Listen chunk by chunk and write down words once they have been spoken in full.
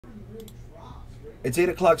It's 8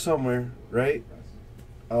 o'clock somewhere, right?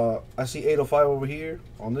 I see 8:05 over here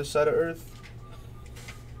on this side of Earth.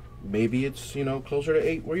 Maybe it's, you know, closer to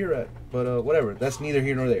 8 where you're at. But whatever. That's neither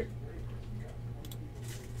here nor there.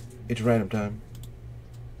 It's random time.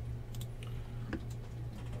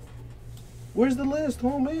 Where's the list?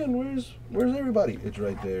 Oh man, where's everybody? It's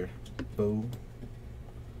right there. Boo.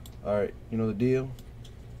 Alright, you know the deal.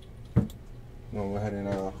 I'm gonna go ahead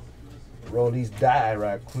and roll these die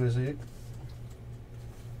right quick.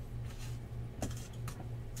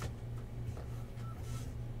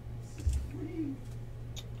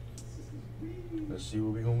 Let's see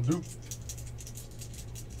what we're gonna do.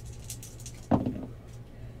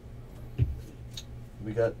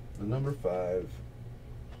 We got the number 5.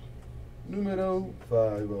 Numero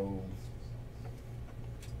 50.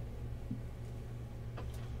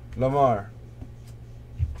 Lamar.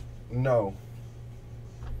 No.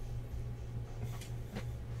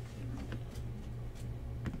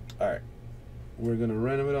 Alright. We're gonna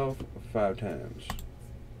random it off 5 times.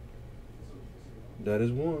 That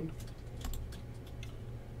is 1.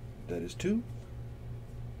 That is 2.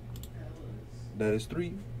 That is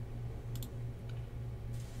 3.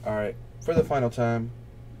 Alright, for the final time,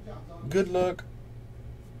 good luck,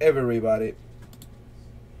 everybody.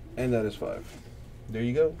 And that is 5. There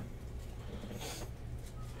you go.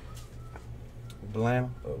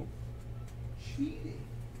 Blam. Oh.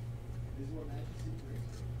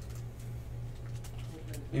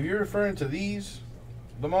 If you're referring to these,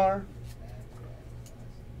 Lamar,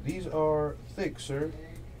 these are thick, sir.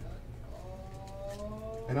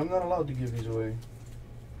 And I'm not allowed to give these away,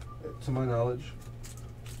 to my knowledge.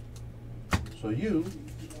 So you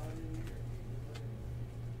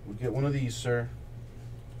will get one of these, sir.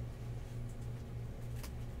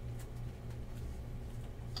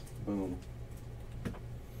 Boom.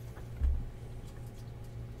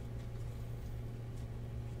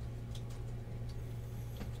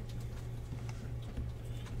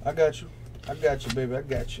 I got you. I got you, baby. I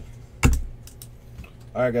got you.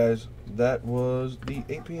 Alright, guys. That was the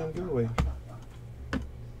 8 p.m. giveaway.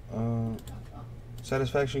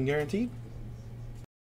 Satisfaction guaranteed.